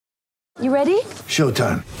You ready?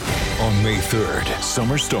 Showtime. On May 3rd,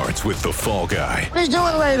 summer starts with The Fall Guy. Let's do it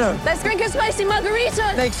later. Let's drink a spicy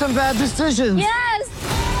margarita. Make some bad decisions. Yes.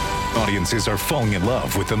 Audiences are falling in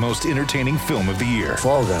love with the most entertaining film of the year.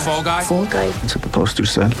 Fall Guy. Fall Guy? Fall Guy. That's what the poster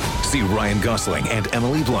said. See Ryan Gosling and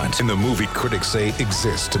Emily Blunt in the movie critics say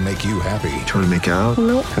exists to make you happy. Trying to make it out?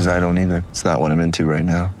 Nope. Because I don't either. It's not what I'm into right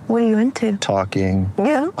now. What are you into? Talking.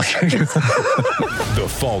 Yeah. The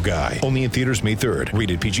Fall Guy. Only in theaters May 3rd.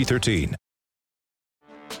 Rated PG-13.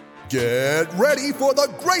 Get ready for the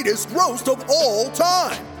greatest roast of all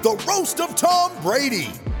time. The Roast of Tom Brady.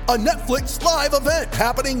 A Netflix live event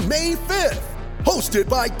happening May 5th. Hosted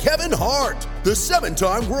by Kevin Hart. The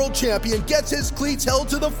 7-time world champion gets his cleats held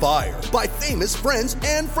to the fire by famous friends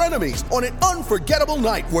and frenemies on an unforgettable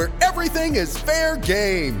night where everything is fair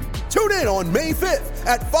game. Tune in on May 5th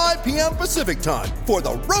at 5 p.m. Pacific time for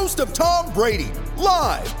the Roast of Tom Brady.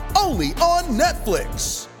 Live only on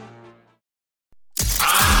Netflix.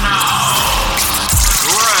 And now,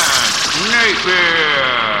 Grant Napier.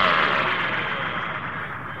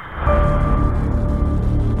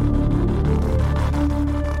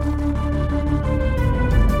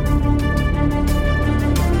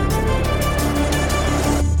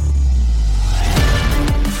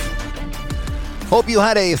 Hope you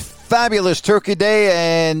had a fabulous Turkey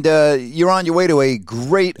Day and you're on your way to a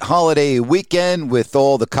great holiday weekend with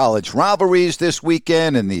all the college rivalries this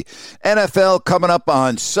weekend and the NFL coming up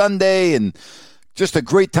on Sunday, and just a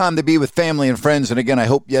great time to be with family and friends. And again, I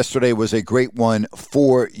hope yesterday was a great one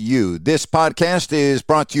for you. This podcast is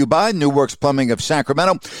brought to you by New Works Plumbing of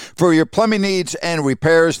Sacramento. For your plumbing needs and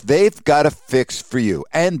repairs, they've got a fix for you.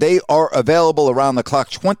 And they are available around the clock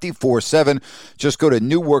 24/7. Just go to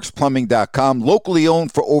newworksplumbing.com. Locally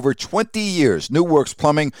owned for over 20 years. New Works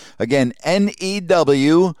Plumbing, again,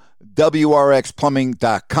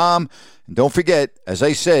 NEWWRXplumbing.com. And don't forget, as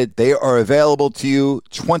I said, they are available to you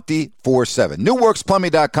 24/7.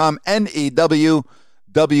 NewWorksPlumbing.com,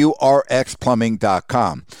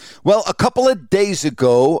 NEWWRXplumbing.com. Well, a couple of days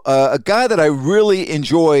ago, a guy that I really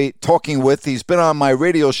enjoy talking with, he's been on my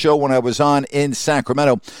radio show when I was on in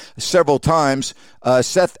Sacramento several times,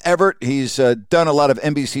 Seth Everett. He's done a lot of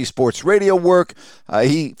NBC Sports radio work.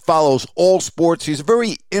 He follows all sports. He's a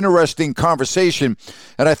very interesting conversation.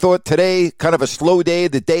 And I thought today, kind of a slow day,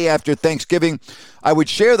 the day after Thanksgiving, I would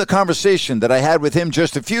share the conversation that I had with him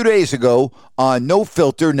just a few days ago on No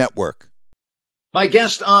Filter Network. My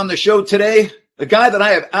guest on the show today, the guy that I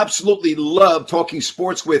have absolutely loved talking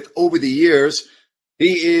sports with over the years.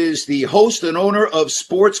 He is the host and owner of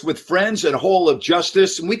Sports with Friends and Hall of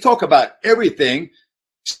Justice, and we talk about everything.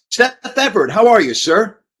 Seth Everett, how are you,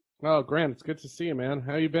 sir? Oh, Grant, it's good to see you, man.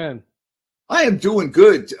 How you been? I am doing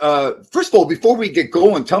good. First of all, before we get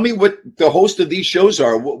going, tell me what the host of these shows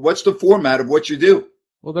are. What's the format of what you do?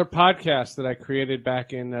 Well, they're podcasts that I created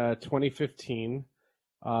back in 2015.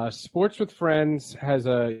 Sports with Friends has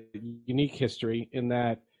a unique history in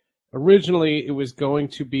that originally it was going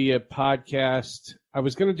to be a podcast. I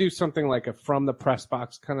was going to do something like a From the Press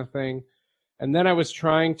Box kind of thing. And then I was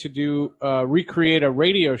trying to do recreate a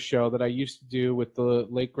radio show that I used to do with the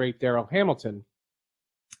late, great Darryl Hamilton.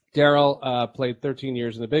 Darryl played 13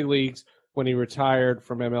 years in the big leagues. When he retired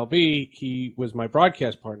from MLB, he was my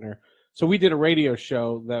broadcast partner. So we did a radio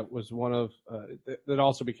show that was one of that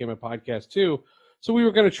also became a podcast too. So we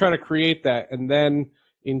were going to try to create that. And then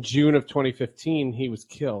in June of 2015, he was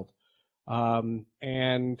killed.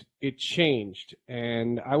 And it changed.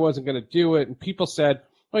 And I wasn't going to do it. And people said,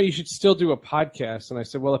 well, you should still do a podcast. And I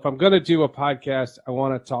said, well, if I'm going to do a podcast, I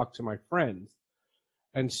want to talk to my friends.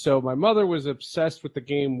 And so my mother was obsessed with the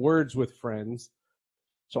game Words with Friends.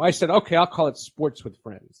 So I said, okay, I'll call it Sports with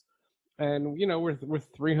Friends. And, you know, we're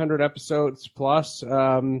 300 episodes plus.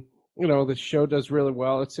 You know, the show does really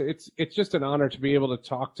well. It's just an honor to be able to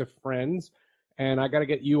talk to friends. And I got to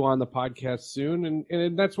get you on the podcast soon.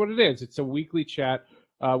 And that's what it is. It's a weekly chat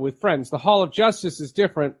with friends. The Hall of Justice is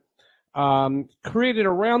different. Created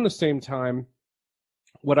around the same time.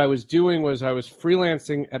 What I was doing was I was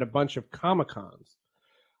freelancing at a bunch of Comic-Cons.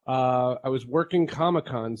 I was working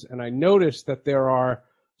Comic-Cons, and I noticed that there are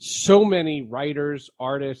so many writers,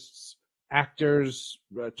 artists, actors,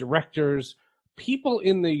 directors, people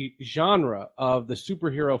in the genre of the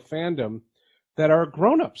superhero fandom that are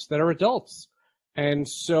grown-ups, that are adults. And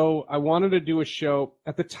so I wanted to do a show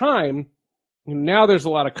at the time. Now there's a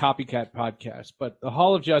lot of copycat podcasts, but the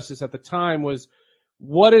Hall of Justice at the time was,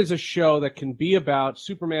 what is a show that can be about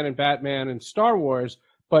Superman and Batman and Star Wars,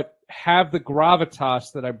 but have the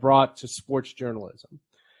gravitas that I brought to sports journalism?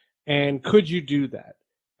 And could you do that?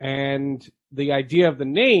 And the idea of the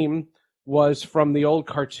name was from the old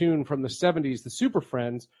cartoon from the 70s, the Super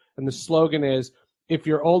Friends, and the slogan is, if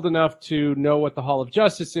you're old enough to know what the Hall of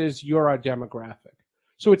Justice is, you're our demographic.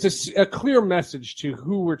 So it's a clear message to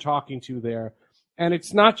who we're talking to there. And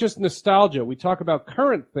it's not just nostalgia. We talk about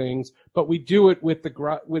current things, but we do it with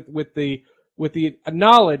the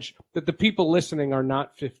knowledge that the people listening are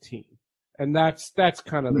not 15. And that's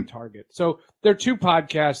kind of the target. So there are two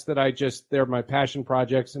podcasts that they're my passion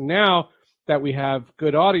projects. And now that we have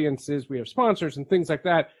good audiences, we have sponsors and things like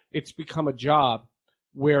that, it's become a job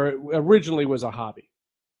where it originally was a hobby.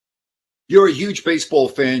 You're a huge baseball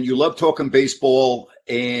fan. You love talking baseball.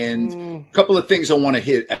 And a couple of things I want to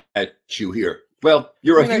hit at you here. Well,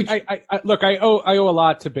 you're a huge... Look, I owe a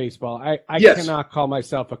lot to baseball. I Yes. cannot call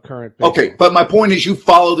myself a current baseball. Okay, but my point is you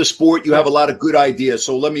follow the sport. You have a lot of good ideas.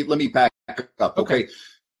 So let me back up, okay?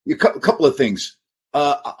 A couple of things.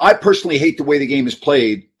 I personally hate the way the game is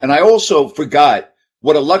played. And I also forgot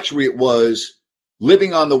what a luxury it was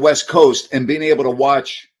living on the West Coast and being able to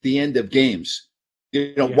watch the end of games.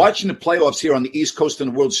 Watching the playoffs here on the East Coast in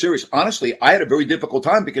the World Series, honestly, I had a very difficult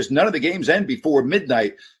time because none of the games end before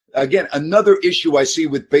midnight. Again, another issue I see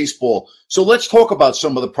with baseball. So let's talk about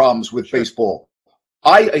some of the problems with baseball.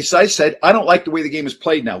 As I said, I don't like the way the game is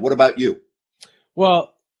played now. What about you?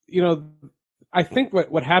 Well, I think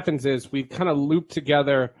what happens is we kind of loop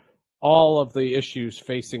together all of the issues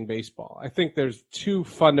facing baseball. I think there's two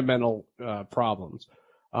fundamental problems.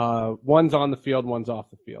 One's on the field, one's off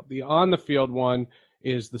the field. The on the field one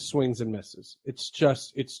is the swings and misses.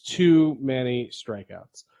 It's too many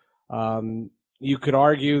strikeouts. You could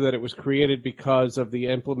argue that it was created because of the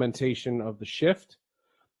implementation of the shift,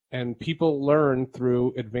 and people learn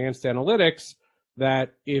through advanced analytics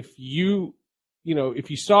that if you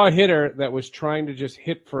saw a hitter that was trying to just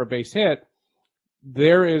hit for a base hit,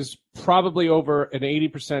 there is probably over an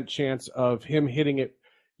 80% chance of him hitting it.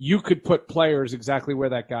 You could put players exactly where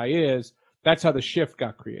that guy is. That's how the shift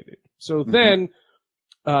got created. So then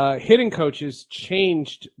hitting coaches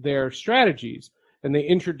changed their strategies, and they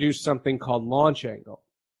introduced something called launch angle.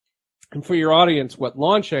 And for your audience, what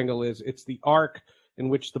launch angle is, it's the arc in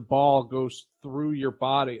which the ball goes through your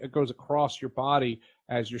body. It goes across your body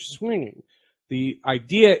as you're swinging. The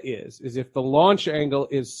idea is if the launch angle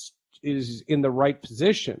is in the right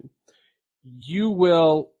position, you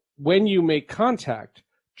will, when you make contact,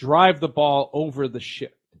 drive the ball over the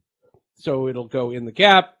shift. So it'll go in the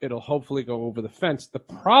gap. It'll hopefully go over the fence. The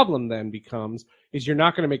problem then becomes is you're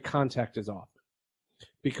not going to make contact as often,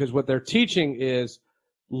 because what they're teaching is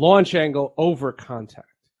launch angle over contact.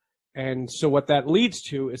 And so what that leads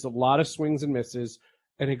to is a lot of swings and misses,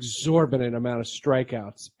 an exorbitant amount of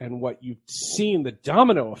strikeouts. And what you've seen, the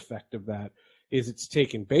domino effect of that, is it's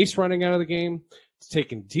taken base running out of the game. It's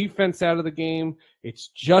taken defense out of the game. It's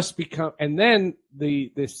just become, and then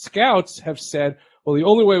the scouts have said, well, the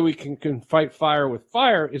only way we can fight fire with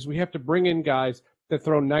fire is we have to bring in guys that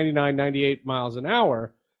throw 99, 98 miles an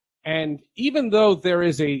hour. And even though there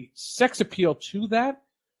is a sex appeal to that,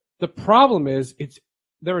 the problem is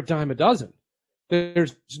they're a dime a dozen.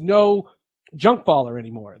 There's no junk baller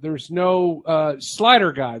anymore. There's no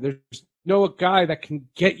slider guy. There's no guy that can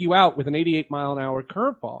get you out with an 88 mile an hour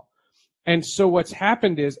curveball. And so what's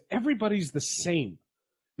happened is everybody's the same,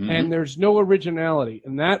 and there's no originality.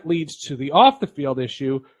 And that leads to the off the field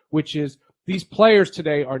issue, which is these players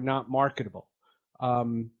today are not marketable.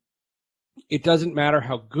 It doesn't matter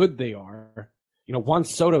how good they are. Juan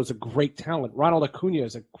Soto is a great talent. Ronald Acuna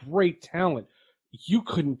is a great talent. You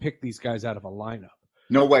couldn't pick these guys out of a lineup.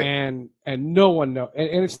 No way. And no one knows.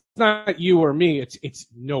 And it's not you or me. It's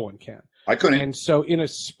no one can. I couldn't. And so in a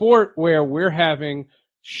sport where we're having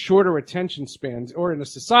shorter attention spans, or in a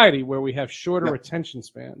society where we have shorter attention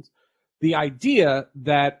spans, the idea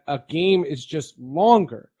that a game is just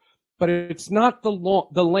longer, but it's not the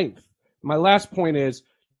length. My last point is,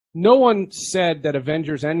 no one said that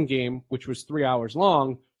Avengers Endgame, which was 3 hours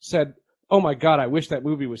long, said, oh my God, I wish that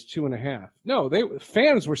movie was 2.5. No,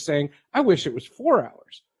 fans were saying, I wish it was 4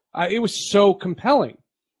 hours. It was so compelling.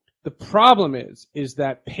 The problem is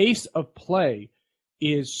that pace of play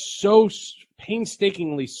is so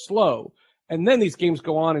painstakingly slow, and then these games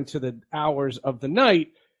go on into the hours of the night,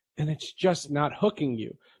 and it's just not hooking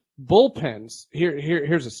you. Bullpens,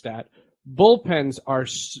 here's a stat. Bullpens are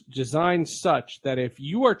designed such that if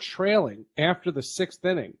you are trailing after the sixth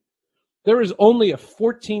inning, there is only a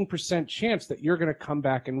 14% chance that you're going to come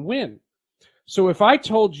back and win. So if I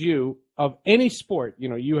told you of any sport,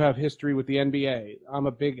 you have history with the NBA. I'm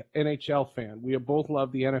a big NHL fan. We both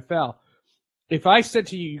love the NFL. If I said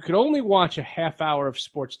to you, you could only watch a half hour of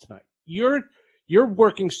sports tonight, you're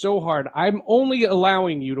working so hard. I'm only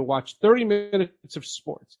allowing you to watch 30 minutes of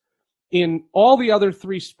sports. In all the other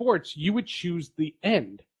three sports, you would choose the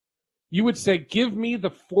end. You would say, give me the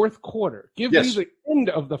fourth quarter. Give me the end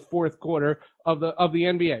of the fourth quarter of the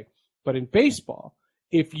NBA. But in baseball,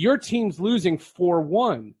 if your team's losing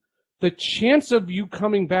 4-1, the chance of you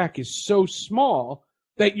coming back is so small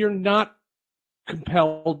that you're not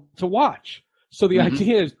compelled to watch. So the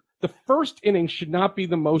idea is the first inning should not be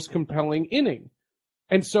the most compelling inning.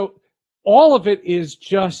 And so all of it is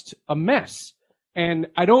just a mess. And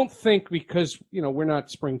I don't think, because, we're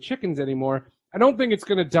not spring chickens anymore, I don't think it's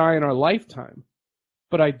going to die in our lifetime,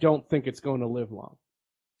 but I don't think it's going to live long.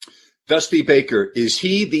 Dusty Baker, is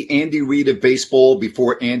he the Andy Reid of baseball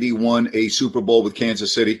before Andy won a Super Bowl with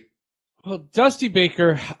Kansas City? Well, Dusty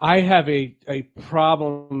Baker, I have a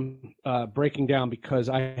problem breaking down because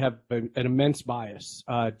I have an immense bias.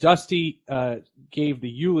 Dusty gave the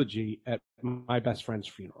eulogy at my best friend's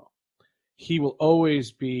funeral. He will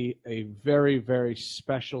always be a very, very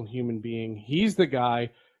special human being. He's the guy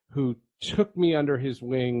who took me under his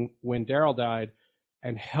wing when Daryl died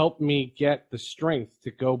and helped me get the strength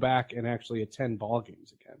to go back and actually attend ball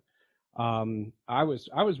games again. I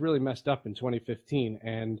was really messed up in 2015,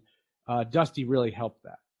 and Dusty really helped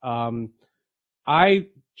that. I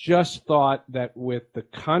just thought that with the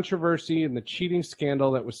controversy and the cheating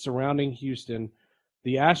scandal that was surrounding Houston,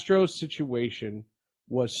 the Astros situation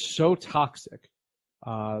was so toxic.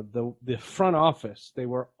 The front office, they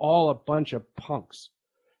were all a bunch of punks.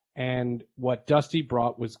 And what Dusty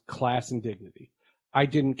brought was class and dignity. I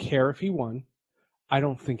didn't care if he won. I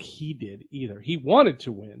don't think he did either. He wanted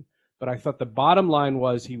to win, but I thought the bottom line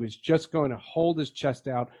was he was just going to hold his chest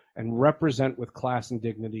out and represent with class and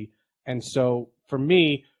dignity. And so for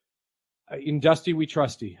me, in Dusty, we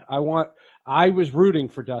trusty. I was rooting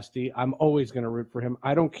for Dusty. I'm always going to root for him.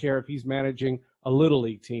 I don't care if he's managing a little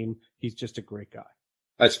league team. He's just a great guy.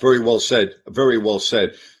 That's very well said. Very well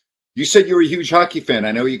said. You said you're a huge hockey fan.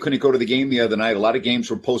 I know you couldn't go to the game the other night. A lot of games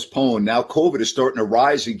were postponed. Now COVID is starting to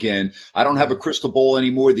rise again. I don't have a crystal ball any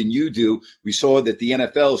more than you do. We saw that the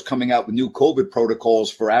NFL is coming out with new COVID protocols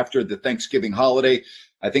for after the Thanksgiving holiday.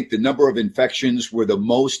 I think the number of infections were the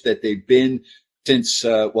most that they've been since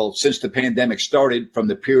the pandemic started, from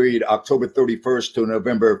the period October 31st to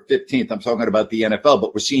November 15th. I'm talking about the NFL,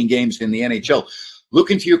 but we're seeing games in the NHL. Look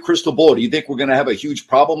into your crystal ball. Do you think we're going to have a huge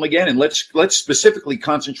problem again? And let's specifically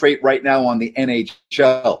concentrate right now on the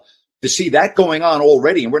NHL. To see that going on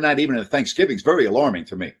already, and we're not even at Thanksgiving, is very alarming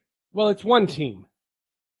to me. Well, it's one team.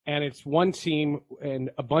 And it's one team, and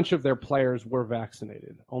a bunch of their players were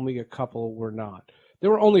vaccinated. Only a couple were not.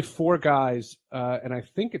 There were only 4 guys, and I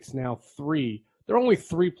think it's now 3. There are only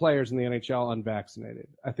 3 players in the NHL unvaccinated.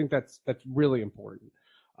 I think that's really important.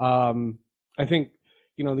 I think,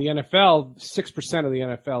 the NFL, 6% of the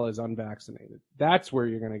NFL is unvaccinated. That's where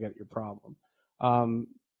you're going to get your problem.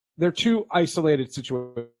 They're 2 isolated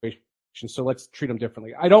situations, so let's treat them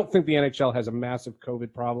differently. I don't think the NHL has a massive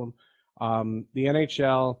COVID problem. The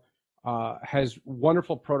NHL has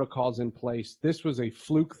wonderful protocols in place. This was a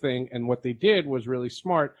fluke thing, and what they did was really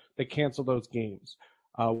smart. They canceled those games.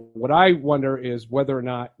 What I wonder is whether or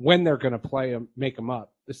not, when they're going to play them, make them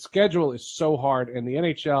up. The schedule is so hard, and the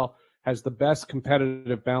NHL has the best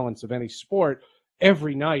competitive balance of any sport.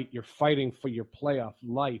 Every night you're fighting for your playoff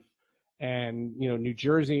life. And, New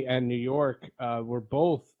Jersey and New York were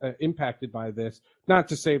both impacted by this. Not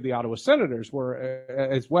to say the Ottawa Senators were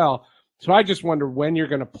as well. So I just wonder when you're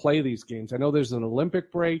going to play these games. I know there's an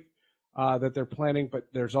Olympic break that they're planning, but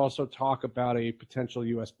there's also talk about a potential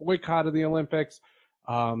U.S. boycott of the Olympics.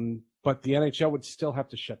 But the NHL would still have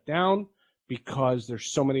to shut down because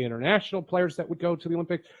there's so many international players that would go to the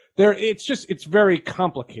Olympics. It's very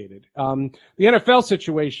complicated. The NFL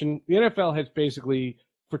situation, the NFL has basically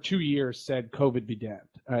for 2 years said COVID be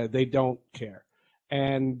damned. They don't care.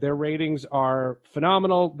 And their ratings are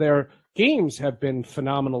phenomenal. Their games have been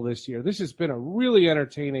phenomenal this year. This has been a really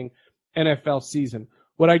entertaining NFL season.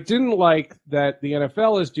 What I didn't like that the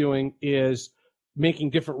NFL is doing is making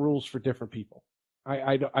different rules for different people.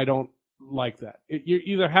 I don't like that. You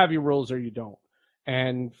either have your rules or you don't.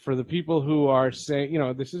 And for the people who are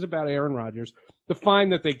saying, this is about Aaron Rodgers, the fine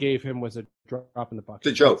that they gave him was a drop in the bucket.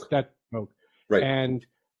 It's a joke. That's a joke. Right. And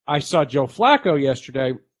I saw Joe Flacco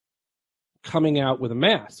yesterday coming out with a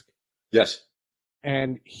mask. Yes.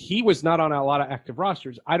 And he was not on a lot of active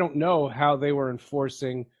rosters. I don't know how they were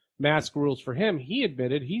enforcing mask rules for him. He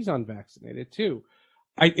admitted he's unvaccinated too.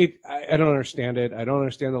 I don't understand it. I don't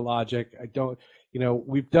understand the logic.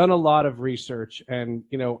 We've done a lot of research, and,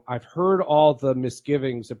 I've heard all the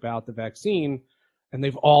misgivings about the vaccine, and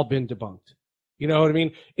they've all been debunked. You know what I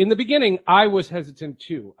mean? In the beginning, I was hesitant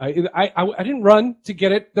too. I didn't run to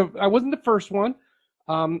get it. I wasn't the first one.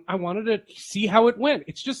 I wanted to see how it went.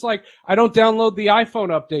 It's just like I don't download the iPhone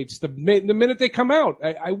updates the minute they come out.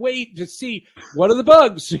 I wait to see what are the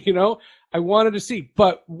bugs, you know. I wanted to see.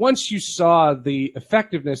 But once you saw the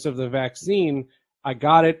effectiveness of the vaccine, I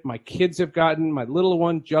got it. My kids have gotten. My little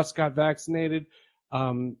one just got vaccinated.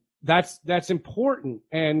 That's important.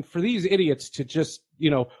 And for these idiots to just, you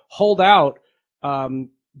know, hold out,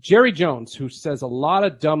 Jerry Jones, who says a lot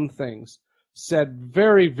of dumb things, said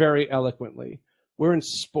very, very eloquently, we're in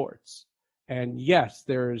sports. And yes,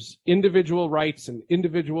 there's individual rights and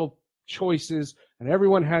individual choices, and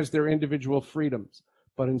everyone has their individual freedoms.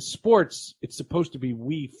 But in sports, it's supposed to be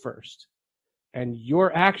we first. And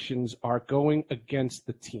your actions are going against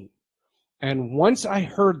the team. And once I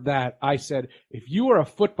heard that, I said, if you are a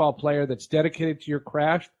football player that's dedicated to your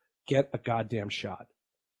craft, get a goddamn shot.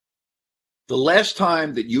 The last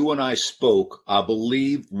time that you and I spoke, I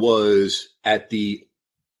believe, was at the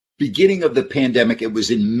beginning of the pandemic. It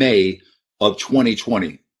was in May of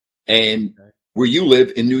 2020. And where you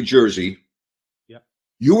live in New Jersey,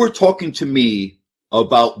 you were talking to me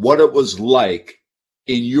about what it was like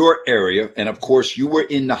in your area. And of course, you were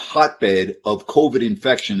in the hotbed of COVID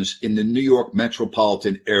infections in the New York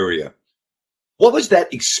metropolitan area. What was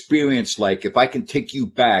that experience like, if I can take you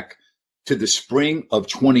back to the spring of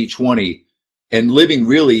 2020 and living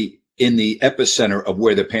really in the epicenter of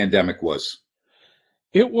where the pandemic was?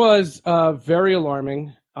 It was very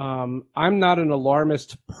alarming. I'm not an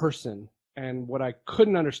alarmist person. And what I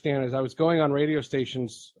couldn't understand is I was going on radio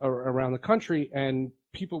stations around the country, and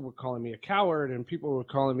people were calling me a coward, and people were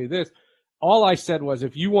calling me this. All I said was,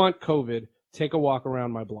 if you want COVID, take a walk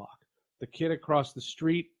around my block. The kid across the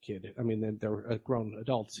street, they're grown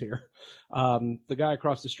adults here. The guy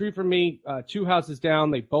across the street from me, 2 houses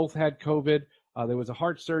down, they both had COVID. There was a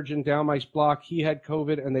heart surgeon down my block. He had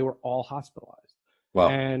COVID, and they were all hospitalized. Wow.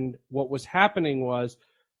 And what was happening was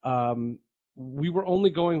we were only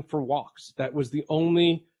going for walks. That was the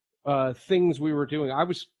only things we were doing. I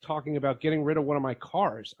was talking about getting rid of one of my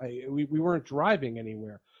cars. We weren't driving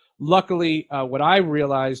anywhere. Luckily, what I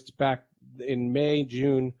realized back in May,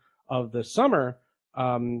 June of the summer,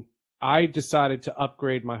 I decided to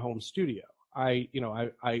upgrade my home studio. I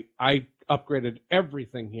upgraded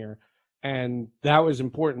everything here, and that was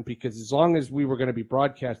important because as long as we were going to be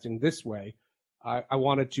broadcasting this way, I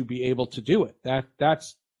wanted to be able to do it.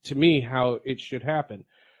 That's to me how it should happen.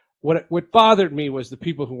 What bothered me was the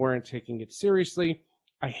people who weren't taking it seriously.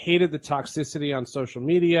 I hated the toxicity on social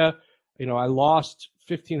media. You know, I lost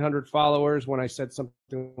 1,500 followers when I said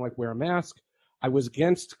something like wear a mask. I was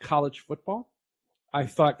against college football. I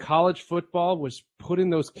thought college football was putting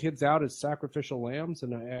those kids out as sacrificial lambs,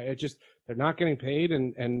 and they're not getting paid,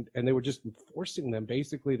 and they were just forcing them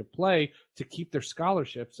basically to play to keep their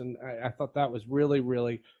scholarships. And I thought that was really,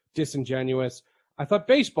 really disingenuous. I thought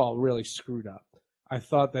baseball really screwed up. I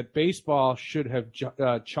thought that baseball should have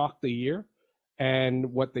chalked the year,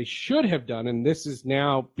 and what they should have done, and this is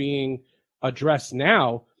now being addressed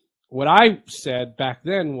now, what I said back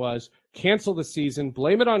then was cancel the season,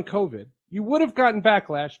 blame it on COVID. You would have gotten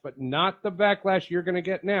backlash, but not the backlash you're going to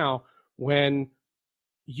get now when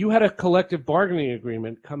you had a collective bargaining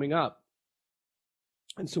agreement coming up.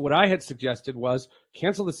 And so what I had suggested was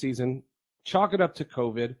cancel the season, chalk it up to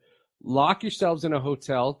COVID, lock yourselves in a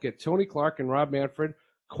hotel, get Tony Clark and Rob Manfred,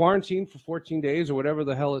 quarantine for 14 days or whatever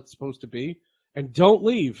the hell it's supposed to be, and don't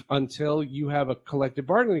leave until you have a collective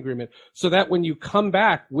bargaining agreement, so that when you come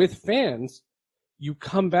back with fans, you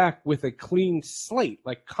come back with a clean slate,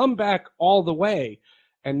 like come back all the way.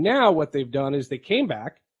 And now what they've done is they came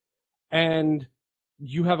back and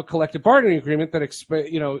you have a collective bargaining agreement that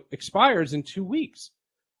expires in 2 weeks.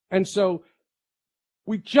 And so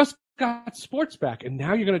we just got sports back, and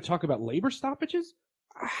now you're going to talk about labor stoppages?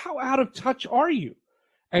 How out of touch are you?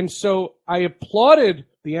 And so I applauded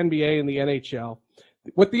the NBA and the NHL.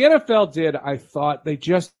 What the NFL did, I thought they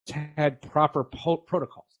just had proper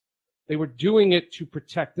protocols. They were doing it to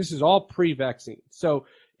protect. This is all pre-vaccine. So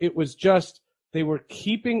it was just they were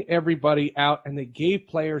keeping everybody out, and they gave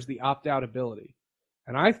players the opt-out ability.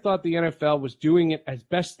 And I thought the NFL was doing it as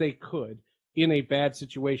best they could in a bad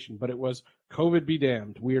situation, but it was COVID be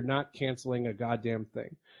damned. We are not canceling a goddamn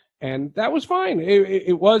thing. And that was fine.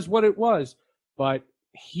 It was what it was. But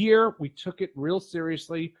here we took it real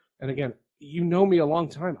seriously. And again, you know me a long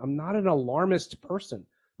time. I'm not an alarmist person.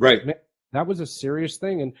 Right. That was a serious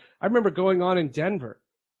thing. And I remember going on in Denver.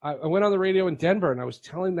 I went on the radio in Denver, and I was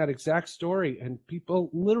telling that exact story. And people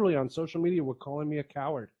literally on social media were calling me a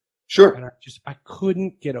coward. Sure. And I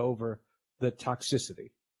couldn't get over the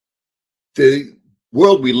toxicity. The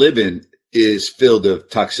world we live in is filled with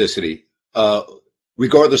toxicity.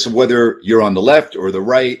 regardless of whether you're on the left or the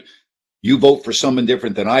right. You vote for someone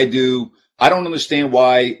different than I do. I don't understand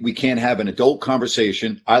why we can't have an adult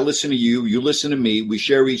conversation. I listen to you, you listen to me. We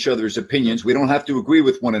share each other's opinions. We don't have to agree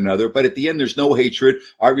with one another, but at the end, there's no hatred.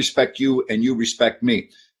 I respect you and you respect me.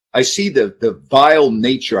 I see the vile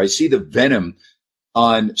nature. I see the venom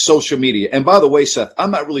on social media. And by the way, Seth, I'm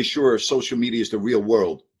not really sure if social media is the real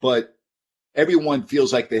world, but everyone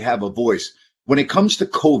feels like they have a voice. When it comes to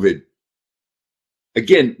COVID,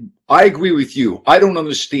 again, I agree with you. I don't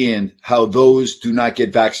understand how those do not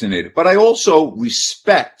get vaccinated, but I also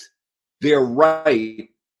respect their right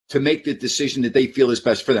to make the decision that they feel is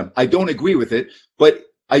best for them. I don't agree with it, but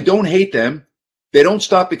I don't hate them. They don't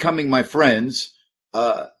stop becoming my friends.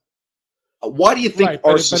 Why do you think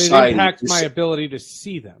our society... But it impacts my ability to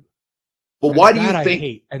see them. But why do you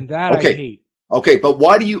think... I hate. Okay, but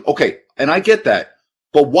why do you... Okay, and I get that.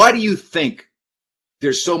 But why do you think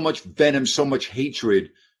there's so much venom, so much hatred,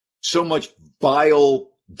 so much vile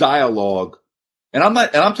dialogue? And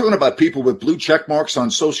I'm talking about people with blue check marks on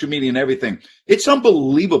social media and everything. It's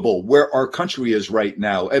unbelievable where our country is right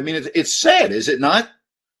now. I mean, it's sad, is it not?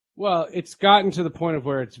 Well, it's gotten to the point of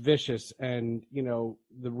where it's vicious. And, you know,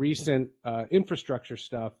 the recent infrastructure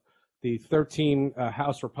stuff, the 13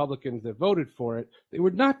 House Republicans that voted for it, they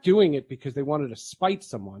were not doing it because they wanted to spite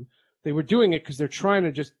someone. They were doing it because they're trying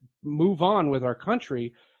to just move on with our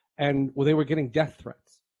country. And they were getting death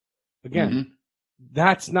threats. Again,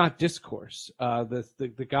 that's not discourse.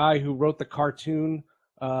 The guy who wrote the cartoon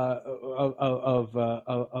of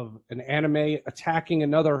an anime attacking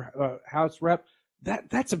another House rep,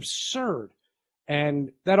 that's absurd.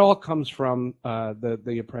 And that all comes from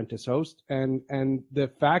the Apprentice host. And the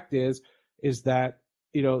fact is that,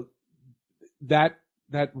 you know, that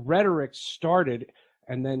rhetoric started,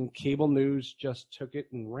 and then cable news just took it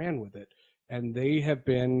and ran with it. And they have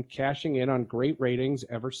been cashing in on great ratings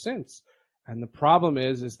ever since. And the problem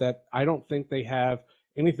is that I don't think they have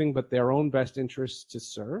anything but their own best interests to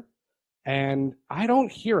serve. And I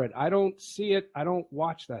don't hear it. I don't see it. I don't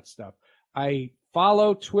watch that stuff. I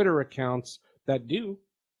follow Twitter accounts that do.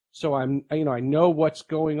 So I know what's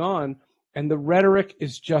going on, and the rhetoric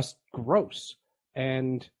is just gross.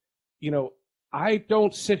 And, you know, I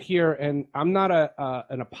don't sit here, and I'm not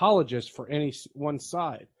an apologist for any one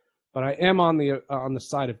side, but I am on the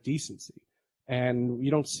side of decency. And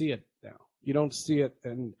you don't see it now. You don't see it.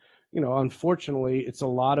 And, you know, unfortunately, a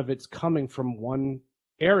lot of it's coming from one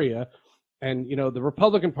area. And, you know, the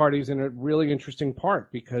Republican Party is in a really interesting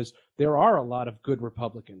part because there are a lot of good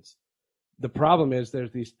Republicans. The problem is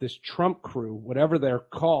there's this Trump crew, whatever they're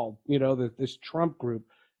called, you know, this Trump group,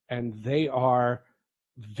 and they are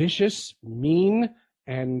vicious, mean,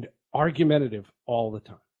 and argumentative all the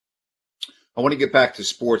time. I want to get back to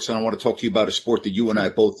sports, and I want to talk to you about a sport that you and I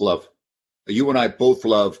both love. You and I both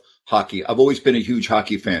love hockey. I've always been a huge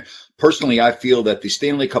hockey fan. Personally, I feel that the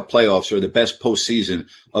Stanley Cup playoffs are the best postseason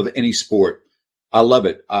of any sport. I love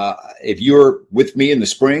it. If you're with me in the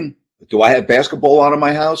spring, do I have basketball on in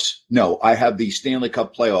my house? No, I have the Stanley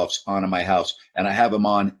Cup playoffs on in my house, and I have them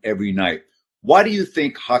on every night. Why do you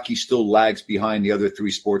think hockey still lags behind the other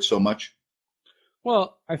three sports so much?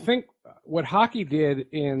 Well, I think what hockey did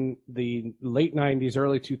in the late 90s,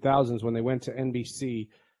 early 2000s when they went to NBC,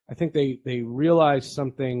 I think they realized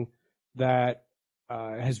something that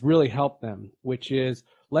has really helped them, which is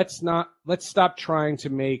let's stop trying to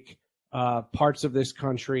make parts of this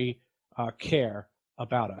country care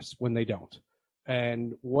about us when they don't.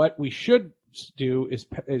 And what we should do is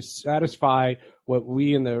satisfy what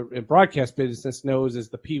we in the broadcast business knows as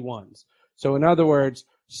the P1s. So in other words,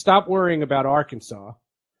 stop worrying about Arkansas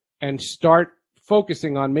and start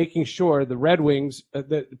focusing on making sure the Red Wings,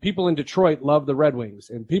 the people in Detroit love the Red Wings,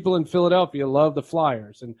 and people in Philadelphia love the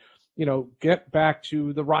Flyers, and, you know, get back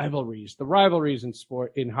to the rivalries. The rivalries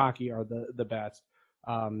in hockey are the best.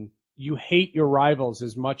 You hate your rivals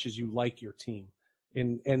as much as you like your team.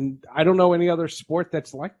 And I don't know any other sport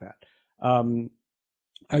that's like that.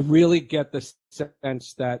 I really get the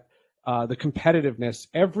sense that the competitiveness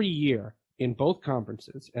every year in both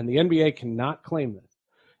conferences, and the NBA cannot claim this,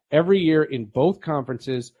 every year in both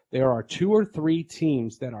conferences, there are 2 or 3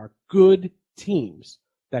 teams that are good teams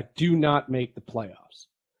that do not make the playoffs.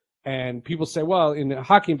 And people say, well, in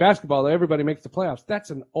hockey and basketball, everybody makes the playoffs. That's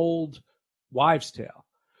an old wives' tale.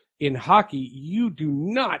 In hockey, you do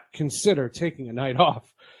not consider taking a night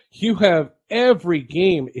off. You have every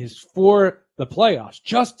game is for the playoffs,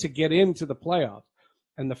 just to get into the playoffs.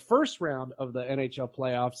 And the first round of the NHL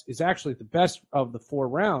playoffs is actually the best of the 4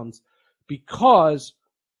 rounds because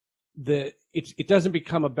it doesn't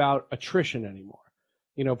become about attrition anymore.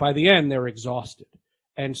 You know, by the end, they're exhausted.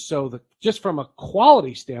 And so just from a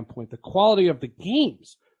quality standpoint, the quality of the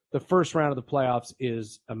games, the first round of the playoffs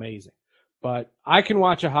is amazing. But I can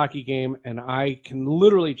watch a hockey game and I can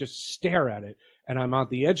literally just stare at it, and I'm on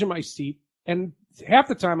the edge of my seat. And half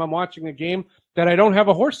the time I'm watching a game that I don't have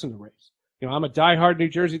a horse in the race. I'm a diehard New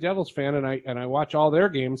Jersey Devils fan, and I watch all their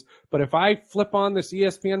games. But if I flip on this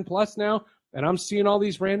ESPN Plus now and I'm seeing all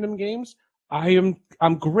these random games, I'm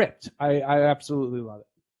gripped. I absolutely love it.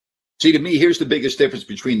 See, to me, here's the biggest difference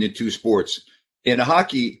between the two sports. In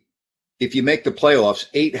hockey, if you make the playoffs,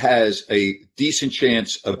 8 has a decent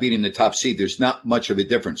chance of beating the top seed. There's not much of a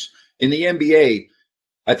difference. In the NBA,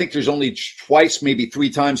 I think there's only twice, maybe 3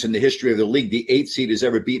 times in the history of the league, the 8th seed has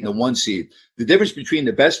ever beaten the 1 seed. The difference between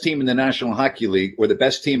the best team in the National Hockey League or the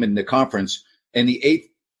best team in the conference and the 8th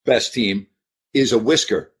best team is a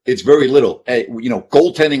whisker. It's very little.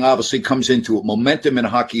 Goaltending obviously comes into it. Momentum in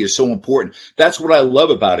hockey is so important. That's what I love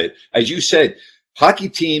about it. As you said, hockey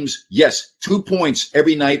teams, yes, 2 points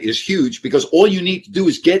every night is huge because all you need to do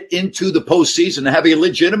is get into the postseason and have a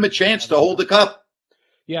legitimate chance to hold the cup.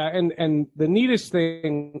 Yeah, and the neatest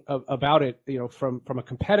thing about it, from a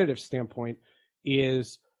competitive standpoint,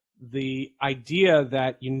 is the idea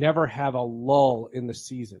that you never have a lull in the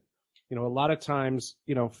season. A lot of times,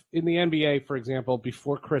 in the NBA, for example,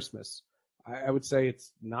 before Christmas, I would say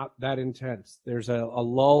it's not that intense. There's a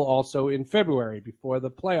lull also in February before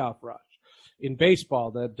the playoff rush. In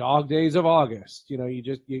baseball, the dog days of August,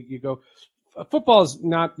 you go. Football is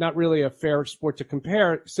not really a fair sport to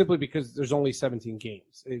compare simply because there's only 17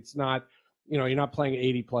 games. It's not, you're not playing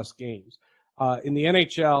 80 plus games. In the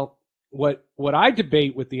NHL, what I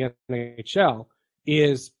debate with the NHL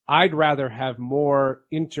is I'd rather have more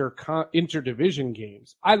interdivision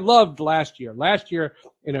games. I loved last year. Last year,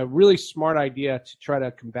 in a really smart idea to try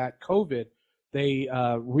to combat COVID, they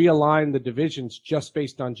realigned the divisions just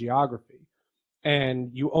based on geography.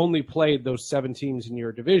 And you only played those 7 teams in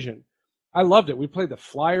your division. I loved it. We played the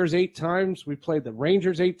Flyers 8 times. We played the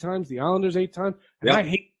Rangers 8 times, the Islanders 8 times. And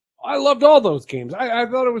yep. I loved all those games. I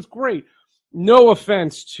thought it was great. No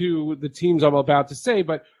offense to the teams I'm about to say,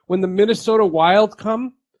 but when the Minnesota Wild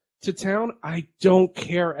come to town, I don't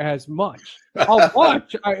care as much. I'll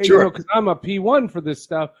watch, sure, because I'm a P1 for this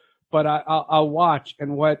stuff, but I'll watch.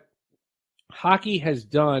 And what hockey has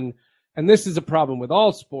done, and this is a problem with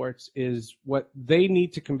all sports, is what they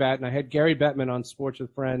need to combat. And I had Gary Bettman on Sports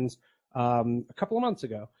with Friends a couple of months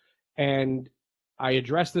ago, and I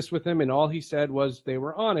addressed this with him, and all he said was they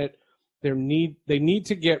were on it. They need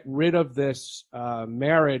to get rid of this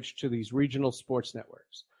marriage to these regional sports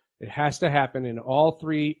networks. It has to happen in all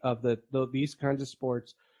 3 of these kinds of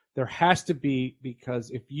sports. There has to be,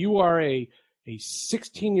 because if you are a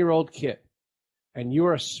 16-year-old kid and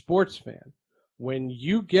you're a sports fan, when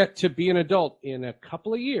you get to be an adult in a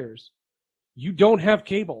couple of years, you don't have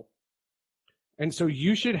cable. And so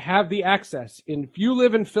you should have the access. And if you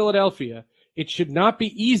live in Philadelphia, it should not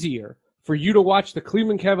be easier for you to watch the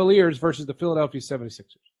Cleveland Cavaliers versus the Philadelphia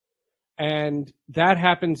 76ers. And that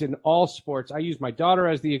happens in all sports. I use my daughter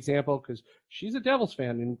as the example because she's a Devils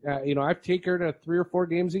fan. And, I've taken her to 3 or 4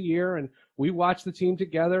 games a year, and we watch the team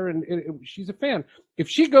together, and she's a fan. If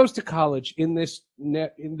she goes to college in this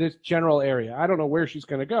general area, I don't know where she's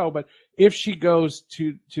going to go, but if she goes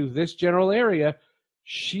to this general area,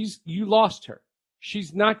 you lost her.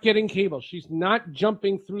 She's not getting cable. She's not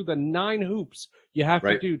jumping through the 9 hoops you have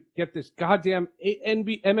to do. Get this goddamn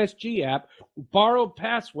MSG app, borrow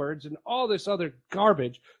passwords, and all this other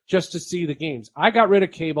garbage just to see the games. I got rid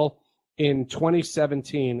of cable in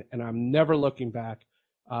 2017, and I'm never looking back.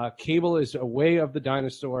 Cable is a way of the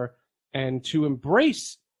dinosaur, and to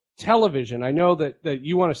embrace television, I know that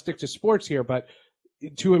you want to stick to sports here, but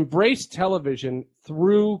to embrace television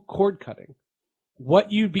through cord cutting,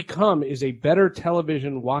 what you become is a better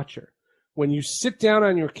television watcher. When you sit down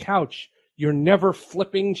on your couch, you're never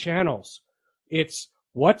flipping channels. It's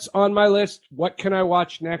what's on my list, what can I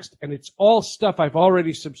watch next, and it's all stuff I've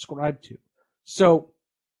already subscribed to. So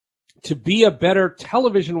to be a better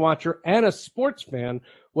television watcher and a sports fan,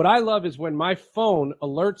 what I love is when my phone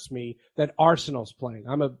alerts me that Arsenal's playing.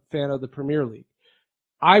 I'm a fan of the Premier League.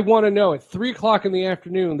 I want to know at 3:00 in the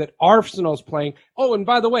afternoon that Arsenal's playing. Oh, and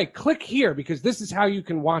by the way, click here because this is how you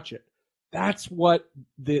can watch it. That's what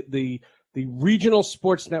the regional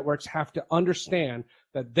sports networks have to understand,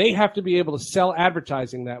 that they have to be able to sell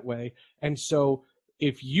advertising that way. And so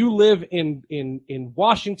if you live in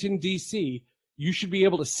Washington, D.C., you should be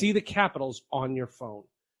able to see the Capitals on your phone.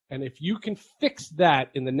 And if you can fix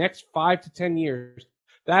that in the next 5 to 10 years,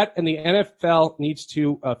 that and the NFL needs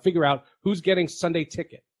to figure out who's getting Sunday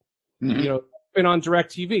ticket. Mm-hmm. Been on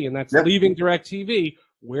DirecTV, and that's leaving DirecTV.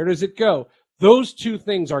 Where does it go? those two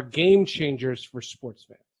things are game changers for sports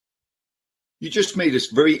fans. You just made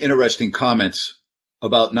this very interesting comments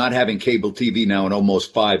about not having cable TV now in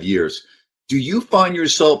almost 5 years. Do you find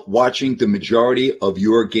yourself watching the majority of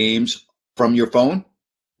your games from your phone?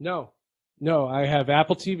 No, I have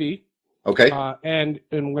Apple TV. Okay. And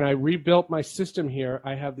when I rebuilt my system here,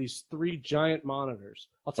 I have these 3 giant monitors.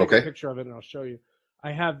 I'll take a picture of it and I'll show you.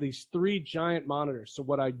 I have these 3 giant monitors. So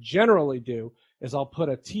what I generally do is I'll put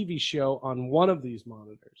a TV show on one of these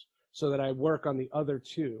monitors so that I work on the other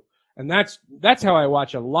 2. And that's how I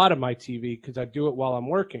watch a lot of my TV, because I do it while I'm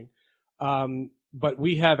working. But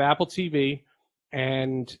we have Apple TV,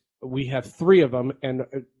 and we have 3 of them, and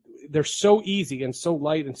they're so easy and so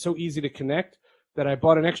light and so easy to connect that I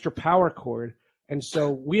bought an extra power cord. And so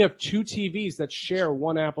we have 2 TVs that share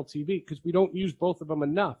one Apple TV because we don't use both of them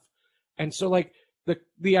enough. And so, like,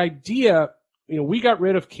 the idea, we got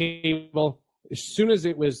rid of cable as soon as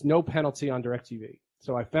it was no penalty on DirecTV.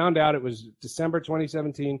 So I found out it was December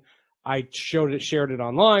 2017. I shared it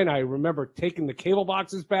online. I remember taking the cable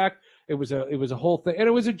boxes back. It was a whole thing, and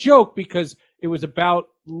it was a joke because it was about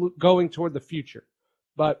going toward the future.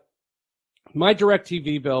 But my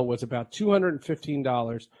DirecTV bill was about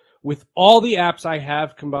 $215. With all the apps I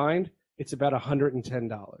have combined, it's about $110.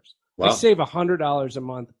 Wow. I save $100 a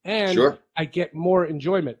month, and I get more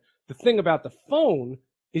enjoyment. The thing about the phone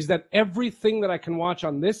is that everything that I can watch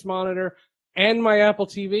on this monitor and my Apple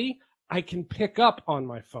TV, I can pick up on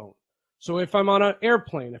my phone. So if I'm on an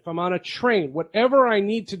airplane, if I'm on a train, whatever I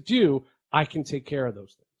need to do, I can take care of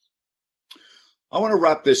those things. I want to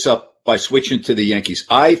wrap this up by switching to the Yankees.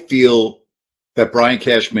 I feel that Brian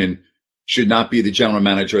Cashman should not be the general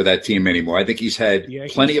manager of that team anymore. I think he's had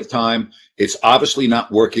plenty of time. It's obviously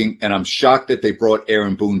not working, and I'm shocked that they brought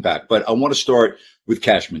Aaron Boone back. But I want to start with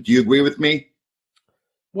Cashman. Do you agree with me?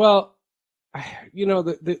 Well,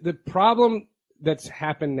 the problem that's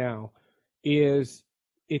happened now is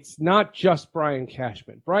it's not just Brian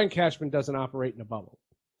Cashman. Brian Cashman doesn't operate in a bubble.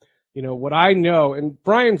 What I know, and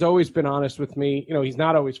Brian's always been honest with me. He's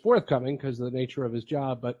not always forthcoming because of the nature of his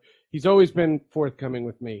job, but he's always been forthcoming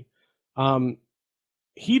with me.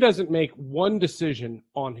 He doesn't make one decision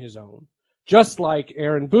on his own, just like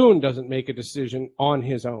Aaron Boone doesn't make a decision on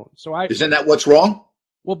his own. Isn't that what's wrong?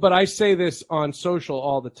 Well, but I say this on social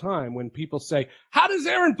all the time when people say, how does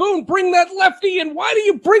Aaron Boone bring that lefty, and why do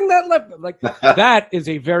you bring that lefty? Like, that is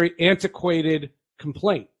a very antiquated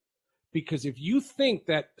complaint, because if you think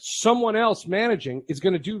that someone else managing is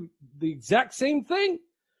going to do the exact same thing,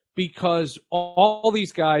 because all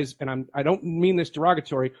these guys, and I don't mean this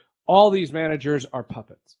derogatory, all these managers are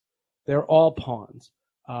puppets. They're all pawns.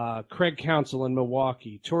 Craig Counsell in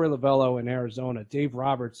Milwaukee, Torey Lovullo in Arizona, Dave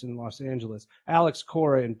Roberts in Los Angeles, Alex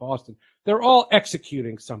Cora in Boston. They're all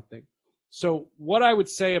executing something. So what I would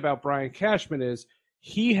say about Brian Cashman is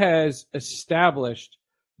he has established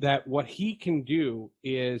that what he can do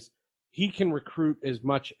is he can recruit as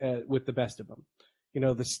much with the best of them.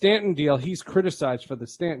 The Stanton deal, he's criticized for the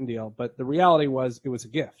Stanton deal, but the reality was it was a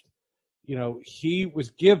gift. He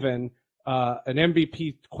was given an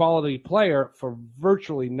MVP quality player for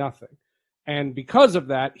virtually nothing. And because of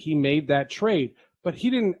that, he made that trade. But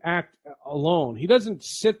he didn't act alone. He doesn't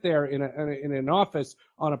sit there in an office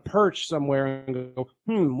on a perch somewhere and go,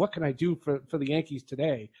 what can I do for the Yankees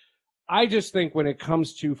today? I just think when it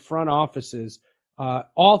comes to front offices,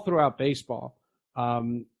 all throughout baseball,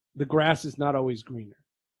 the grass is not always greener.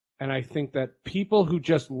 And I think that people who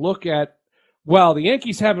just look at, well, the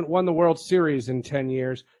Yankees haven't won the World Series in 10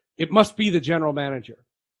 years, it must be the general manager.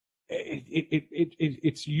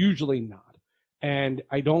 It's usually not. And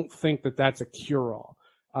I don't think that that's a cure-all.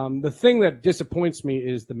 The thing that disappoints me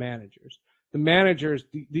is the managers. The managers,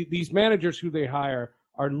 these managers who they hire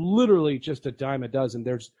are literally just a dime a dozen.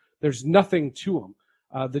 There's nothing to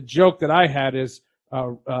them. The joke that I had is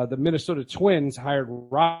the Minnesota Twins hired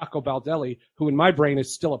Rocco Baldelli, who in my brain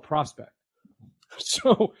is still a prospect.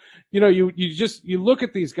 So, you look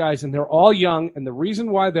at these guys and they're all young, and the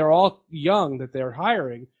reason why they're all young that they're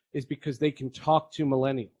hiring is because they can talk to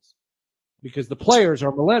millennials, because the players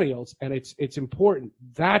are millennials, and it's important.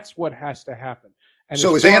 That's what has to happen. And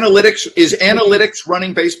so is analytics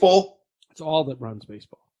running baseball? It's all that runs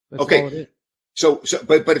baseball. That's okay. all it is. So,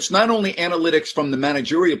 but it's not only analytics from the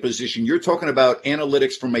managerial position. You're talking about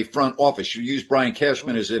analytics from a front office. You use Brian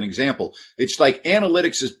Cashman as an example. It's like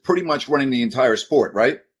analytics is pretty much running the entire sport,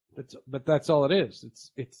 right? But that's all it is.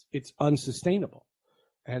 It's unsustainable,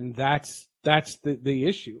 and that's the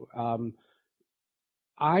issue.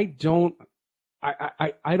 I don't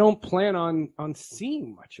plan on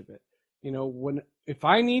seeing much of it. If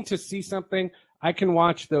I need to see something, I can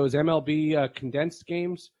watch those MLB condensed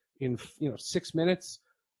games. in 6 minutes,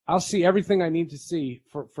 I'll see everything I need to see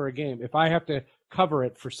for a game. If I have to cover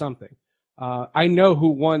it for something, I know who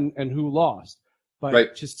won and who lost.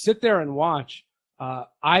 But just sit there and watch.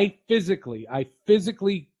 I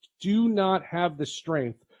physically do not have the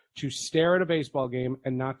strength to stare at a baseball game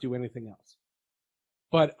and not do anything else.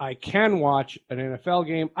 But I can watch an NFL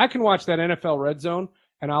game. I can watch that NFL Red Zone,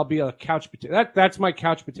 and I'll be a couch potato. That's my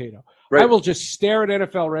couch potato. Right. I will just stare at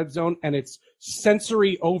NFL Red Zone, and it's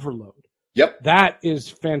sensory overload. Yep. That is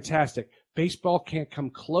fantastic. Baseball can't come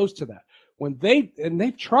close to that.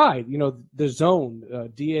 They've tried, the zone,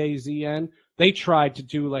 DAZN, they tried to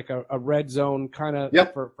do like a red zone kind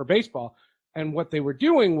of for baseball. And what they were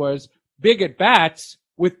doing was big at bats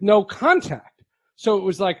with no contact. So it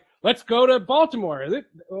was like, let's go to Baltimore.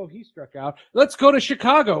 Oh, he struck out. Let's go to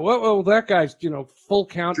Chicago. Oh, that guy's, full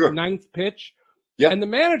count, ninth pitch. Yep. And the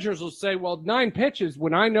managers will say, well, 9 pitches,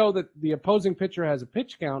 when I know that the opposing pitcher has a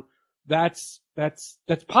pitch count, that's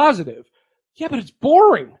positive. Yeah, but it's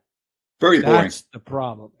boring. Very boring. That's the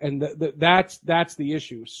problem. And that's the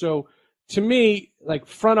issue. So to me, like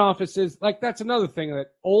front offices, like that's another thing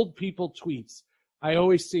that old people tweets I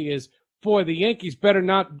always see is, boy, the Yankees better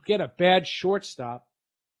not get a bad shortstop.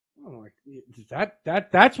 Oh,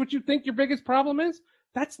 that's what you think your biggest problem is?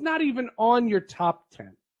 That's not even on your top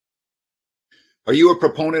 10. Are you a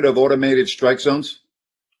proponent of automated strike zones?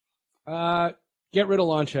 Get rid of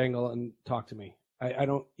launch angle and talk to me. I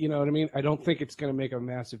don't, you know what I mean? I don't think it's going to make a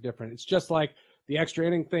massive difference. It's just like the extra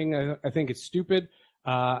inning thing. I think it's stupid.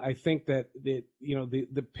 I think that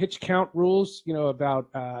the pitch count rules, about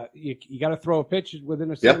you got to throw a pitch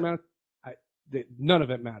within a certain amount. None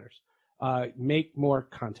of it matters. Make more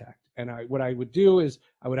contact. And what I would do is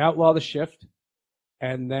I would outlaw the shift,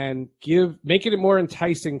 and then make it more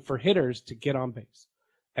enticing for hitters to get on base.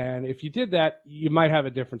 And if you did that, you might have a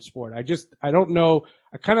different sport. I don't know.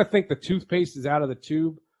 I kind of think the toothpaste is out of the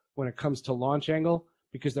tube when it comes to launch angle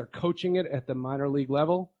because they're coaching it at the minor league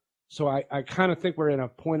level. So I kind of think we're in a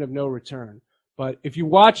point of no return. But if you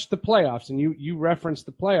watch the playoffs and you referenced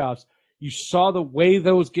the playoffs, you saw the way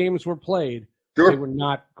those games were played. Sure. They were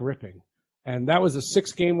not gripping. And that was a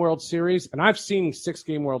 6-game World Series. And I've seen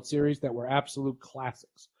 6-game World Series that were absolute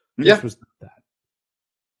classics. This was not that.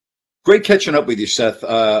 Great catching up with you, Seth.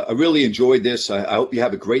 I really enjoyed this. I hope you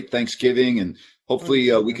have a great Thanksgiving, and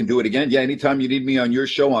hopefully we can do it again. Yeah, anytime you need me on your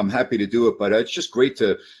show, I'm happy to do it. But it's just great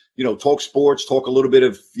to, talk sports, talk a little bit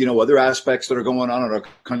of, other aspects that are going on in our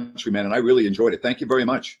country, man. And I really enjoyed it. Thank you very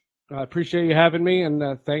much. I appreciate you having me,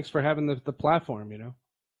 and thanks for having the platform,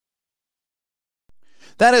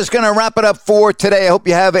 That is going to wrap it up for today. I hope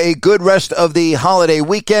you have a good rest of the holiday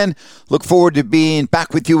weekend. Look forward to being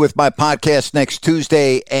back with you with my podcast next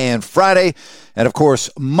Tuesday and Friday. And, of course,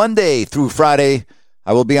 Monday through Friday,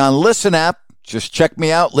 I will be on Listen App. Just check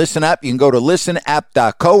me out, Listen App. You can go to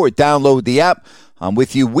listenapp.co or download the app. I'm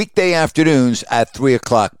with you weekday afternoons at 3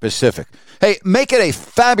 o'clock Pacific. Hey, make it a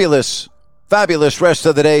fabulous, fabulous rest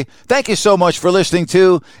of the day. Thank you so much for listening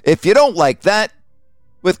to If You Don't Like That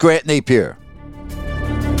with Grant Napier.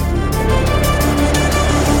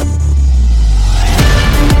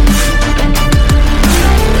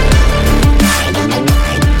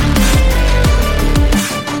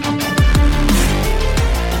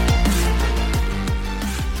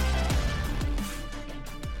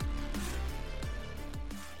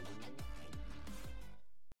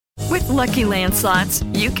 With Lucky Land Slots,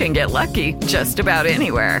 you can get lucky just about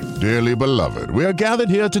anywhere. Dearly beloved, we are gathered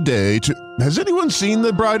here today to... Has anyone seen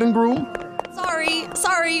the bride and groom?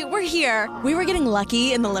 Sorry, we're here. We were getting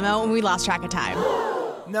lucky in the limo and we lost track of time.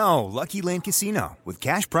 No, Lucky Land Casino, with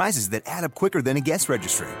cash prizes that add up quicker than a guest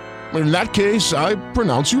registry. In that case, I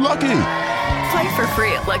pronounce you lucky. Play for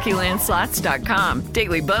free at LuckyLandSlots.com.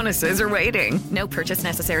 Daily bonuses are waiting. No purchase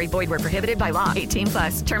necessary. Void where prohibited by law.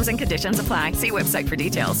 18+. Terms and conditions apply. See website for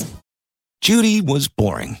details. Judy was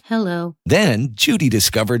boring. Hello. Then Judy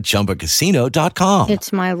discovered ChumbaCasino.com.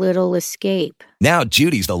 It's my little escape. Now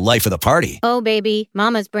Judy's the life of the party. Oh, baby,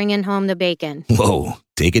 mama's bringing home the bacon. Whoa,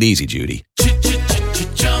 take it easy, Judy.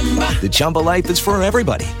 The Chumba life is for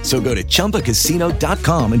everybody. So go to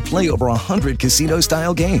ChumbaCasino.com and play over 100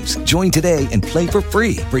 casino-style games. Join today and play for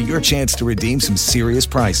free for your chance to redeem some serious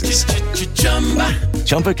prizes.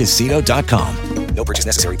 ChumbaCasino.com. No purchase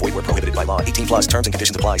necessary. Void where prohibited by law. 18+. Terms and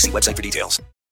conditions apply. See website for details.